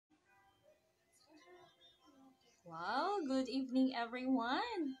Wow, good evening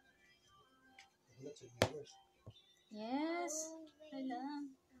everyone. Yes. Hello.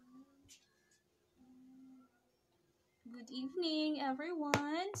 Good evening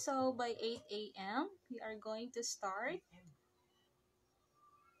everyone. So by 8 a.m. we are going to start.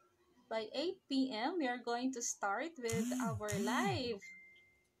 By 8 p.m. we are going to start with our live.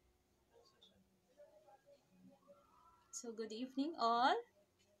 So good evening all.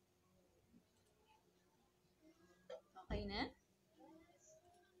 Okay na?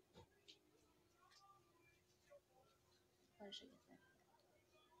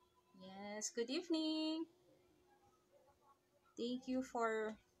 Yes, good evening. Thank you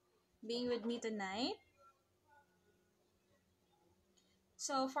for being with me tonight.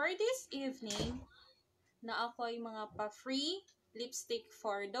 So for this evening, na ako ay mga pa-free lipstick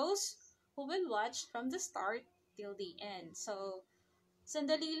for those who will watch from the start till the end. So,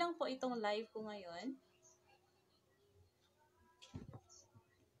 sandali lang po itong live ko ngayon.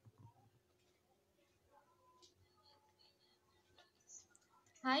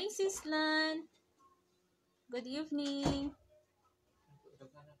 Hi, Sislan! Good evening!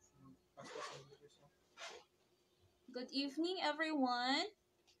 Good evening, everyone!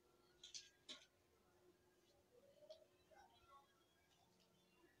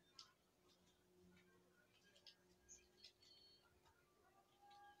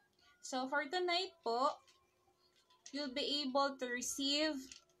 So, for tonight po, you'll be able to receive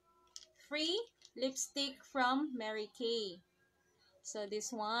free lipstick from Mary Kay. So,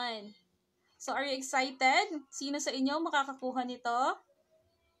 this one. So, are you excited? Sino sa inyo makakakuha nito?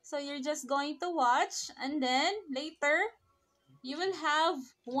 So, you're just going to watch and then later, you will have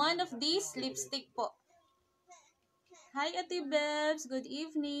one of these lipstick po. Hi, Ate Bebs. Good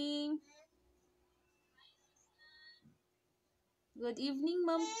evening. Good evening,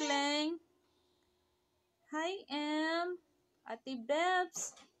 Ma'am Kleng. Hi, Em. Ate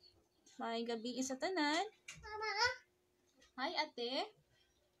Bebs. May gabi sa tanan. Hi, Ate.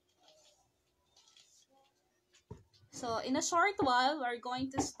 So, in a short while, we're going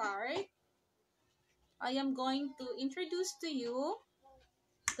to start. I am going to introduce to you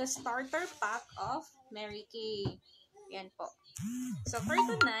the starter pack of Mary Kay. Yan po. So, for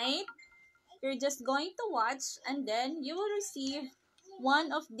tonight, you're just going to watch and then you will receive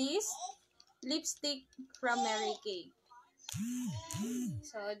one of these lipstick from Mary Kay.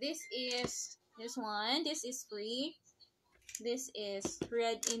 So, this one. This is free. This is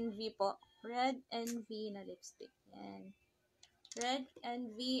Red Envy po. Red Envy na lipstick. Yan. Red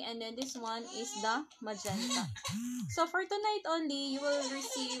Envy, and then this one is the magenta. So for tonight only, you will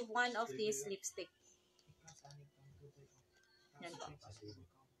receive one of these lipstick. Yan po.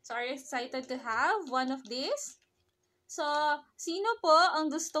 So are you excited to have one of these? So, sino po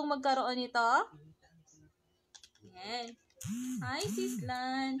ang gustong magkaroon nito? Yan. Hi,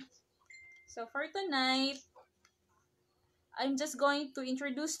 Sislan. So for tonight, I'm just going to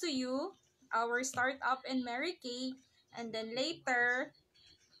introduce to you our startup in Mary Kay. And then later,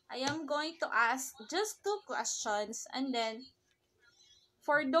 I am going to ask just 2 questions. And then,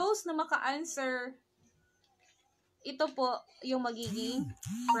 for those na maka-answer, ito po yung magiging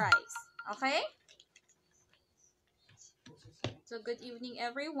prize. Okay? So, good evening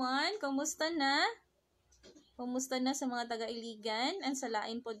everyone. Kumusta na? Kumusta na sa mga taga-Iligan and sa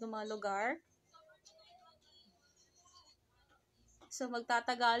lain po ng mga lugar? So,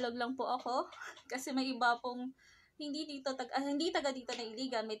 magtatagalog lang po ako kasi may iba pong hindi taga dito na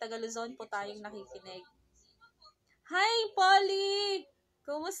Iligan, may taga Luzon po tayong nakikinig. Hi, Polly!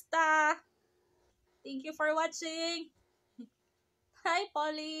 Kumusta? Thank you for watching. Hi,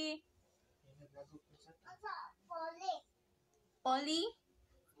 Polly. Polly?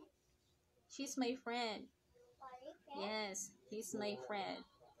 She's my friend. Yes, he's my friend.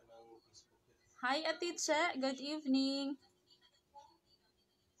 Hi, Ate Che. Good evening.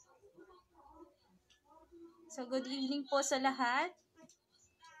 So, good evening po sa lahat.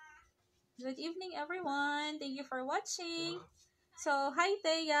 Good evening, everyone. Thank you for watching. So, hi,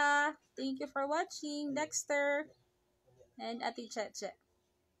 Thea. Thank you for watching. Dexter. And Ate Cheche.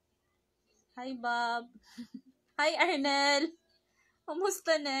 Hi, Bob. Hi, Arnel.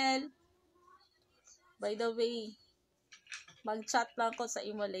 Kumusta, Nel? By the way, mag-chat lang ko sa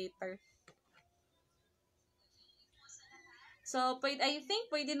imo later. So, I think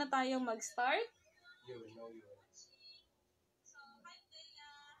pwede na tayong mag-start.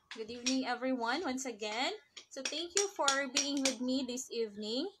 Good evening, everyone, once again. So, thank you for being with me this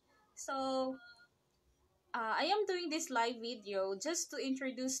evening. So, I am doing this live video just to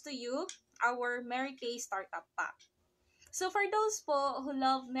introduce to you our Mary Kay Startup Pack. So, for those po who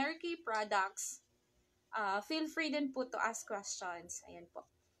love Mary Kay products, feel free din po to ask questions. Ayan po.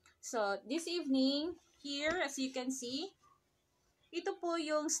 So, this evening, here, as you can see, ito po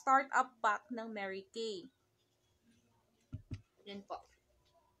yung startup pack ng Mary Kay. Yan po.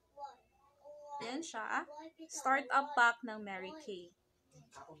 Yan siya. Startup pack ng Mary Kay.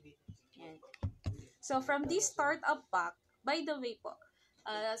 Yan. So, from this startup pack, by the way po,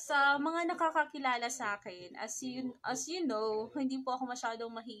 sa mga nakakakilala sa akin, as you know, hindi po ako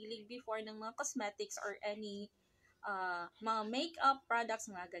masyadong mahilig before ng mga cosmetics or any mga makeup products,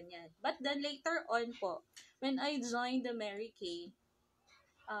 mga ganyan. But then later on po, when I joined the Mary Kay,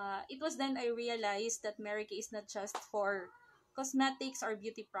 it was then I realized that Mary Kay is not just for cosmetics or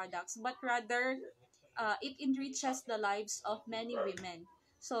beauty products, but rather it enriches the lives of many women.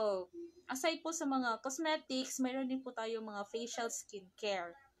 So, aside po sa mga cosmetics, mayroon din po tayong mga facial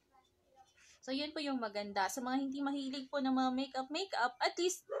skincare. So, yun po yung maganda. Sa mga hindi mahilig po ng mga makeup, at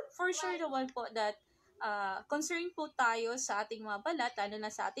least for sure naman po that concerned po tayo sa ating mga balat, lalo na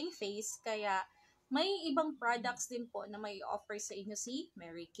sa ating face, kaya may ibang products din po na may offer sa inyo si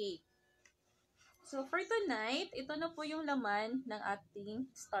Mary Kay. So, for tonight, ito na po yung laman ng ating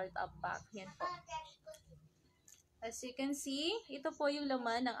startup pack. Yan po. As you can see, ito po yung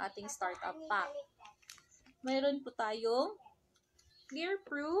laman ng ating startup pack. Mayroon po tayong clear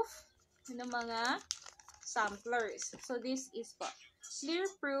proof ng mga samplers. So, this is po clear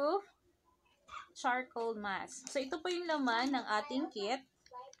proof charcoal mask. So, ito po yung laman ng ating kit.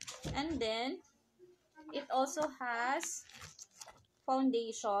 And then, it also has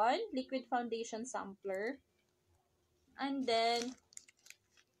foundation, liquid foundation sampler. And then,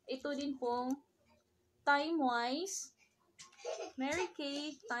 ito din pong time-wise, Mary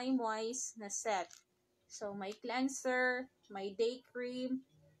Kay time-wise na set. So, may cleanser, may day cream,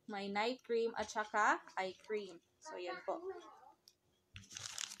 may night cream, at saka eye cream. So, yan po.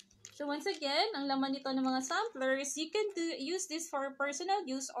 So, once again, ang laman nito ng mga samplers, you can use this for personal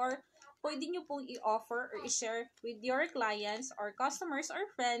use or pwede nyo pong i-offer or i-share with your clients or customers or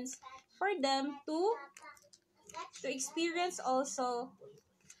friends for them to experience also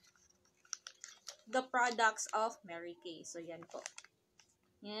the products of Mary Kay. So, yan po.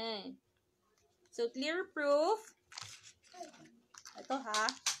 Yan. So, clear proof. Ito ha.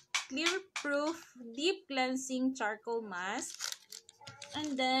 Clear proof deep cleansing charcoal mask.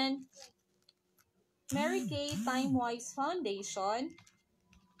 And then, Mary Kay time-wise foundation.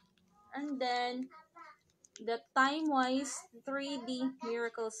 And then, the time-wise 3D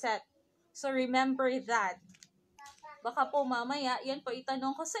miracle set. So, remember that. Baka po mamaya, yan po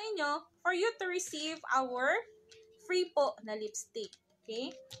itanong ko sa inyo for you to receive our free po na lipstick.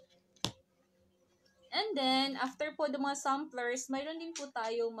 Okay? And then, after po the mga samplers, mayroon din po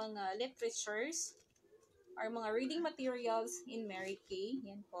tayong mga literatures or mga reading materials in Mary Kay.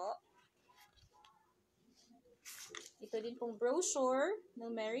 Yan po. Ito din pong brochure ng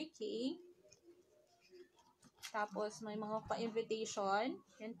Mary Kay. Tapos, may mga pa-invitation.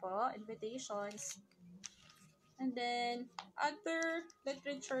 Yan po, invitations. And then, other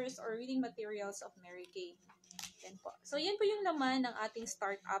literatures or reading materials of Mary Kay. Yan po. So, yan po yung laman ng ating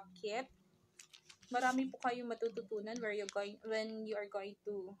startup kit. Marami po kayong matututunan when you are going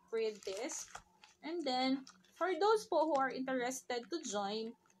to read this. And then, for those po who are interested to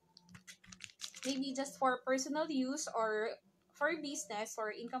join, maybe just for personal use or for business or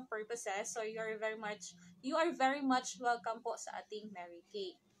income purposes, so you are very much welcome po sa ating Mary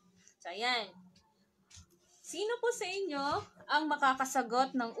Kay. So, ayan. Sino po sa inyo ang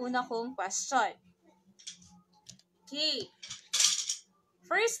makakasagot ng una kong question? Okay.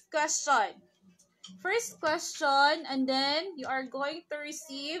 First question, and then you are going to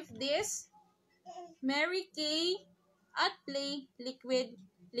receive this Mary Kay at Play liquid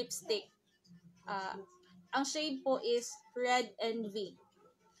lipstick. Ang shade po is Red Envy.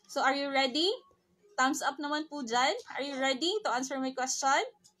 So, are you ready? Thumbs up naman po dyan. Are you ready to answer my question?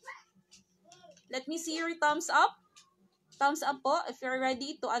 Let me see your thumbs up. Thumbs up po if you're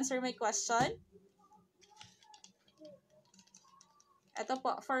ready to answer my question. Ito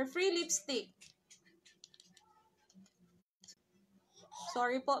po, for free lipstick.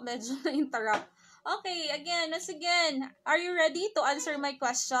 Sorry po, medyo na-interrupt. Okay, once again, are you ready to answer my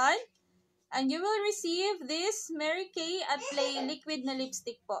question? And you will receive this Mary Kay at Play liquid na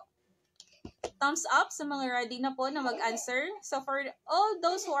lipstick po. Thumbs up sa mga ready na po na mag-answer. So for all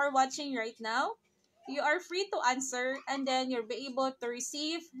those who are watching right now, you are free to answer and then you'll be able to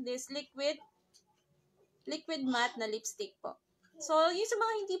receive this liquid matte na lipstick po. So, yung sa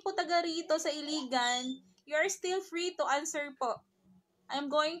mga hindi po taga rito sa Iligan, you are still free to answer po. I'm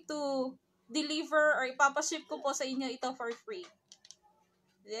going to deliver or ipapaship ko po sa inyo ito for free.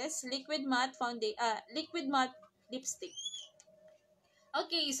 this liquid matte lipstick.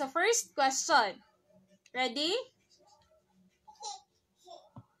 Okay, so first question. Ready?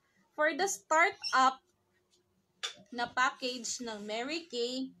 For the start-up na package ng Mary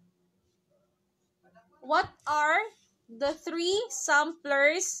Kay, what are the 3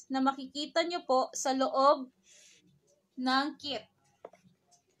 samplers na makikita nyo po sa loob ng kit?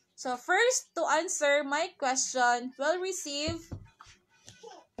 So, first to answer my question will receive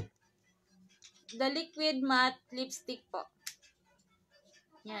the liquid matte lipstick po.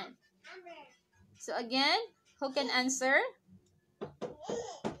 Yan. So, again, who can answer?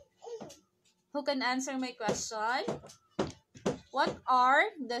 Who can answer my question? What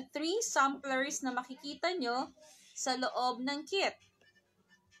are the 3 samplers na makikita nyo sa loob ng kit?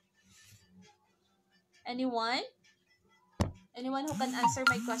 Anyone? Anyone who can answer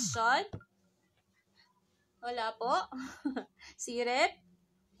my question? Wala po? Sirit?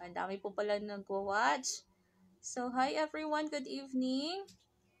 Ang dami po pala nag-watch. So, hi everyone. Good evening.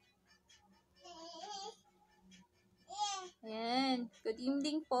 Ayan. Good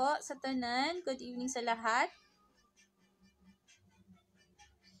evening po sa tanan. Good evening sa lahat.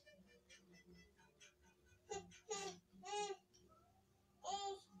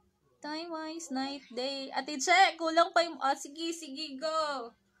 Time-wise, night, day. Ate Che, kulang pa yung... Oh, sige,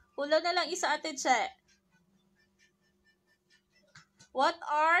 go. Kulang na lang isa, Ate Che. What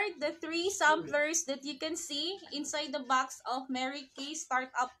are the 3 samplers that you can see inside the box of Mary Kay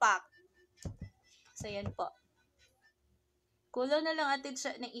Startup Pack? So, yan po. Kulang na lang, Ate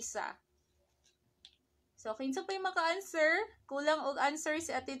Che, na isa. So, kinsa pa yung maka-answer? Kulang og answer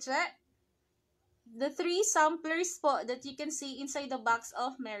si Ate Che. The 3 samplers po that you can see inside the box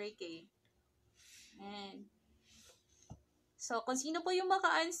of Mary Kay. And so, kung sino po yung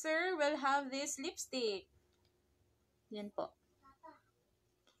maka-answer, will have this lipstick. Yan po.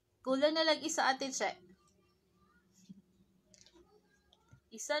 Kulang na lang isa, Ate Che.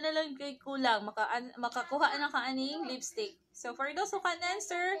 Isa na lang kay kulang. Makakuha na kaaning lipstick. So, for those who can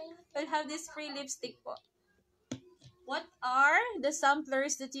answer, will have this free lipstick po. What are the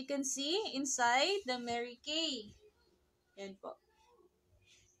samplers that you can see inside the Mary Kay? Yan po.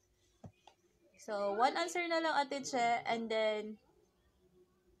 So, one answer na lang, Ate Che, and then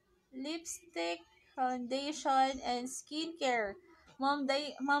lipstick, foundation, and skincare. Ma'am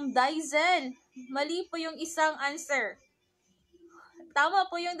Daizel, mali po yung isang answer.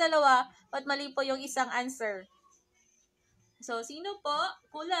 Tama po yung dalawa, but mali po yung isang answer. So, sino po?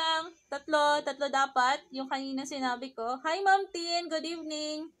 Kulang. Tatlo dapat. Yung kanina sinabi ko. Hi, Ma'am Tin. Good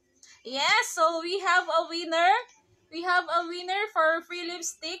evening. Yes, so we have a winner. We have a winner for free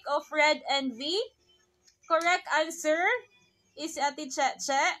lipstick of Red and V. Correct answer is Ate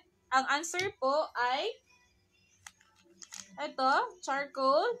Cheche. Ang answer po ay ito,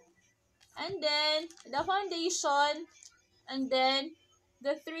 charcoal. And then, the foundation. And then,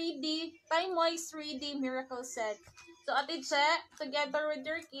 the 3D, Time-Wise 3D Miracle Set. So, Ate Che, together with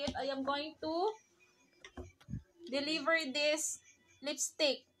your kit, I am going to deliver this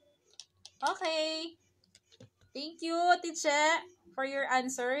lipstick. Okay. Thank you, Ate Che, for your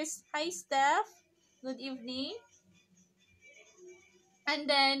answers. Hi, Steph. Good evening. And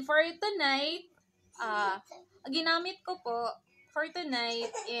then, for tonight, ginamit ko po for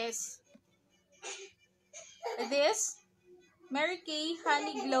tonight is this Mary Kay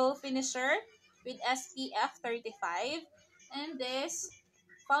Honey Glow Finisher with SPF 35, and this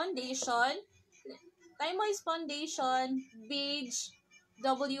foundation, Time-Wise Foundation Beige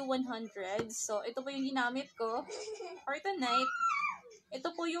W100. So, ito po yung ginamit ko for tonight.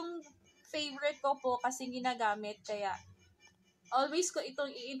 Ito po yung favorite ko po kasi ginagamit, kaya always ko itong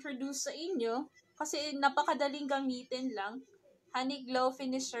i-introduce sa inyo kasi napakadaling gamitin lang. Honey Glow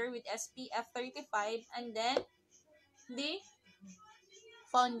Finisher with SPF 35, and then the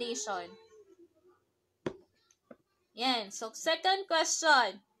foundation. Yan. So, second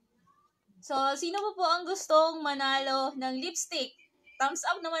question. So, sino po ang gustong manalo ng lipstick? Thumbs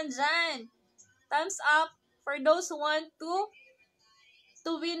up naman dyan. Thumbs up for those who want to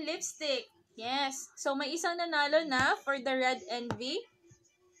win lipstick. Yes. So, may isang nanalo na for the Red and V.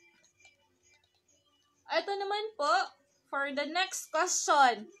 Ito naman po, for the next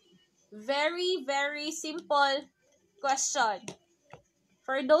question. Very, very simple question.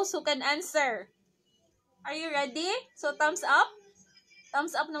 For those who can answer. Are you ready? So, thumbs up.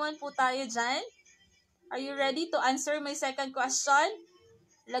 Thumbs up naman po tayo dyan. Are you ready to answer my second question?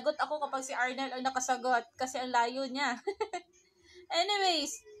 Lagot ako kapag si Arnel ang nakasagot kasi ang layo niya.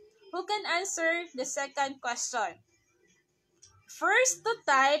 Anyways, who can answer the second question? First to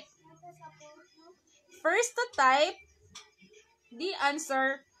type the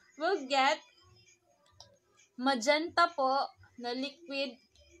answer will get magenta po na liquid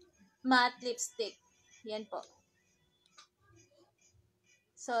matte lipstick. Yan po.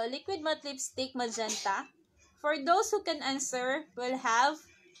 So, liquid matte lipstick, magenta. For those who can answer, will have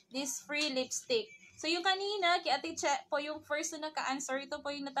this free lipstick. So, yung kanina, kay Ate Che po yung first na naka-answer. Ito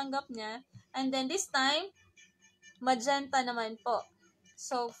po yung natanggap niya. And then, this time, magenta naman po.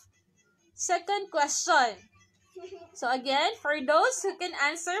 So, second question. So, again, for those who can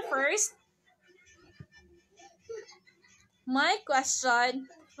answer first, my question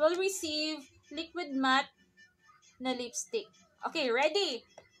will receive liquid matte na lipstick. Okay, ready?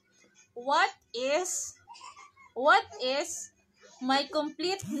 What is my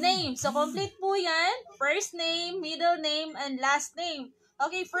complete name? So, complete po yan. First name, middle name, and last name.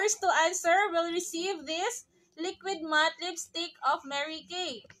 Okay, first to answer will receive this liquid matte lipstick of Mary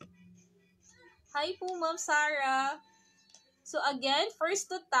Kay. Hi po, Ma'am Sarah. So, again, first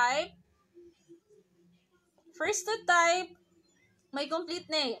to type my complete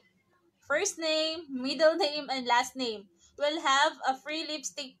name. First name, middle name, and last name will have a free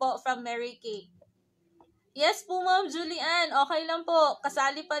lipstick po from Mary Kay. Yes po, Ma'am Julian. Okay lang po.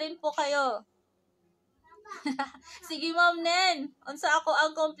 Kasali pa rin po kayo. Sige, Ma'am Nen. Unsa ako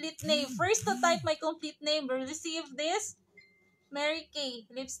ang complete name. First to type my complete name will receive this Mary Kay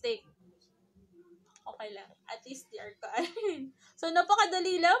lipstick. Okay lang. At least they are kain. So,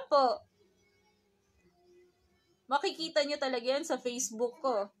 napakadali lang po. Makikita nyo talaga yan sa Facebook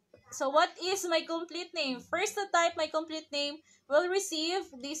ko. So, what is my complete name? First to type my complete name will receive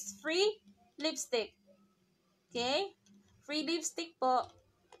this free lipstick. Okay? Free lipstick po.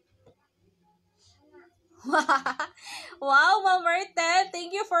 Wow, Ma'am Martel.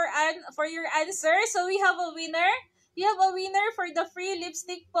 Thank you for your answer. So, we have a winner. We have a winner for the free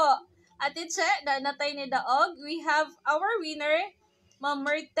lipstick po. Ate Che, natay ni Daog. We have our winner, Ma'am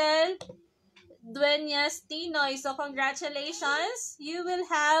Martel Dueñas Tinoy. So, congratulations. You will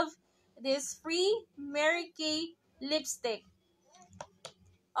have this free Mary Kay lipstick.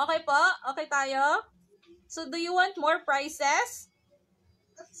 Okay po? Okay tayo? So, do you want more prizes?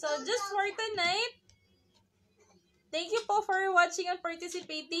 So, just for tonight, thank you po for watching and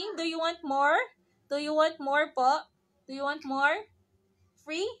participating. Do you want more? Do you want more po? Do you want more?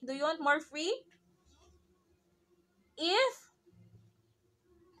 Free? Do you want more free? If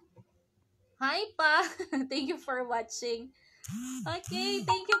hi pa! Thank you for watching. Okay,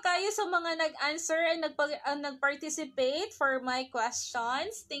 thank you kayo sa mga nag-answer and nag-participate for my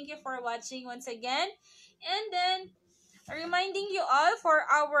questions. Thank you for watching once again. And then, reminding you all for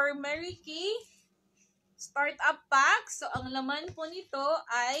our Mary Kay startup pack. So, ang laman po nito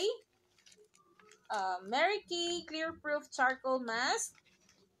ay Mary Kay Clear Proof Charcoal Mask,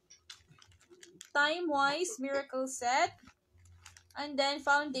 Time-Wise Miracle Set, and then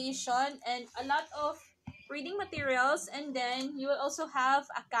foundation, and a lot of reading materials, and then you will also have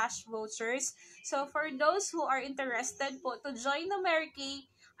a cash vouchers. So for those who are interested po to join the Mary Kay,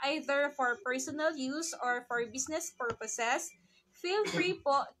 either for personal use or for business purposes, feel free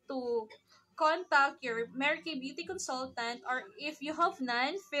po to contact your Mary Kay beauty consultant, or if you have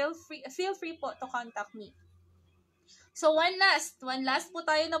none, feel free po to contact me. So one last po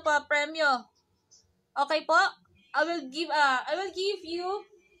tayo na pa premyo. Okay po? I will give you,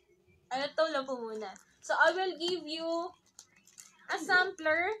 ito lang po muna. So, I will give you a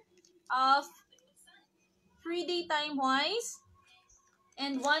sampler of 3-day Time-Wise,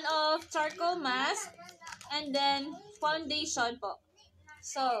 and one of charcoal mask, and then foundation po.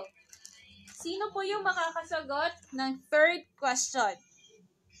 So, sino po yung makakasagot ng third question?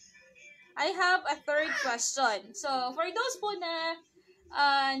 I have a third question. So, for those po na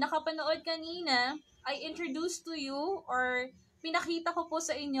nakapanood kanina, I introduced to you or pinakita ko po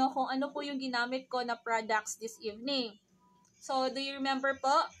sa inyo kung ano po yung ginamit ko na products this evening. So, do you remember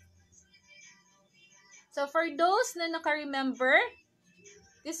po? So, for those na naka-remember,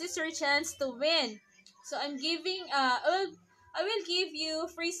 this is your chance to win. So, I will give you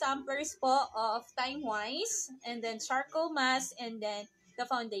free samplers po of Time-Wise, and then charcoal mask, and then the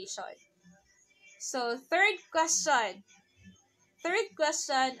foundation. So, third question,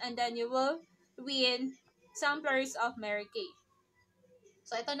 and then you will win samplers of Mary Kay.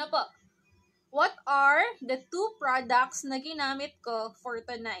 So, ito na po. What are the 2 products na ginamit ko for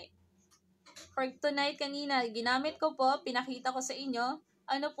tonight? For tonight kanina, ginamit ko po, pinakita ko sa inyo,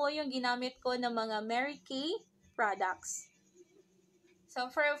 ano po yung ginamit ko ng mga Mary Kay products. So,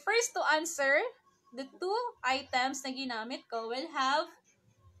 for first to answer, the 2 items na ginamit ko will have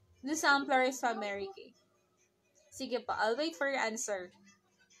the samplers from Mary Kay. Sige po, I'll wait for your answer.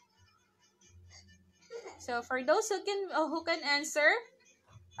 So, for those who can answer,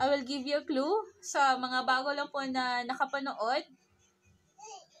 I will give you a clue. Sa mga bago lang po na nakapanood,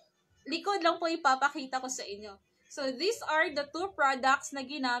 likod lang po ipapakita ko sa inyo. So, these are the two products na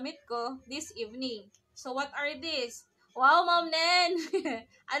ginamit ko this evening. So, what are these? Wow, Ma'am Nen!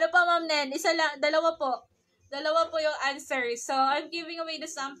 Ano pa, Ma'am Nen? Isa lang, dalawa po. Dalawa po yung answer. So, I'm giving away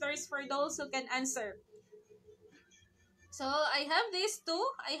the samplers for those who can answer. So, I have these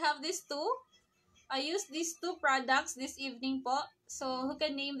two. I use these two products this evening po. So, who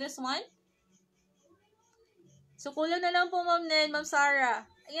can name this one? So, kulang na lang po, Ma'am Nen, Ma'am Sarah.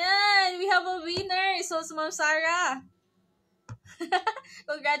 Ayan, we have a winner. So, Ma'am Sarah.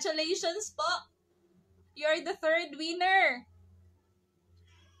 Congratulations po. You are the third winner.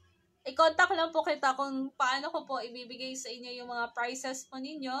 I-contact lang po kita kung paano ko po ibibigay sa inyo yung mga prizes po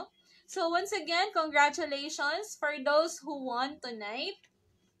ninyo. So, once again, congratulations for those who won tonight.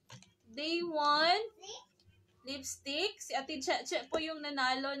 They won lipstick. Si Ate Che po yung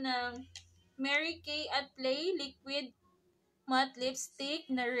nanalo ng Mary Kay at Play Liquid Matte Lipstick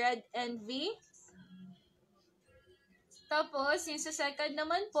na Red Envy. Tapos, yung sa second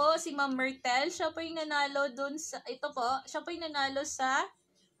naman po, si Ma'am Myrtle, siya po yung nanalo dun sa, ito po, siya po yung nanalo sa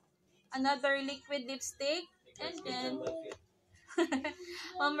another liquid lipstick. And then,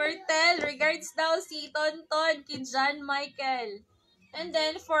 Ma'am Myrtle, regards daw si Tonton kay John Michael. And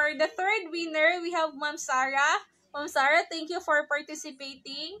then, for the third winner, we have Ma'am Sarah. Ma'am Sarah, thank you for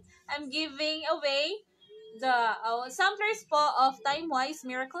participating. I'm giving away the samplers po of Time Wise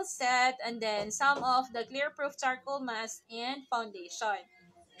Miracle Set and then some of the Clear Proof Charcoal Mask and Foundation.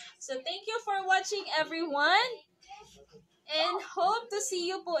 So, thank you for watching, everyone. And hope to see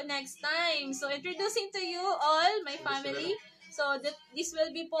you po next time. So, introducing to you all, my family. So, this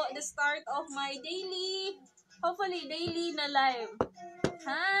will be po the start of my daily, hopefully daily na live.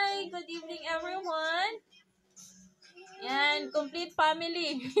 Hi, good evening, everyone. Yan, complete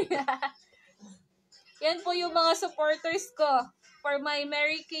family. Yan po yung mga supporters ko for my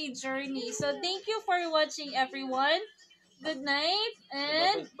Mary Kay journey. So, thank you for watching, everyone. Good night.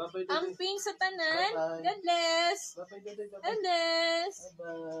 And amping sa tanan. God bless. God bless.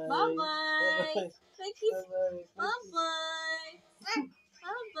 Bye-bye. Thank you. Bye-bye.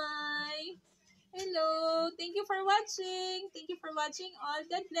 Bye-bye. Hello. Thank you for watching. Thank you for watching all.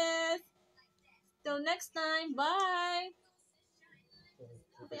 God bless. Till next time. Bye.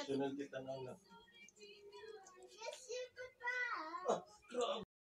 Professional kita na.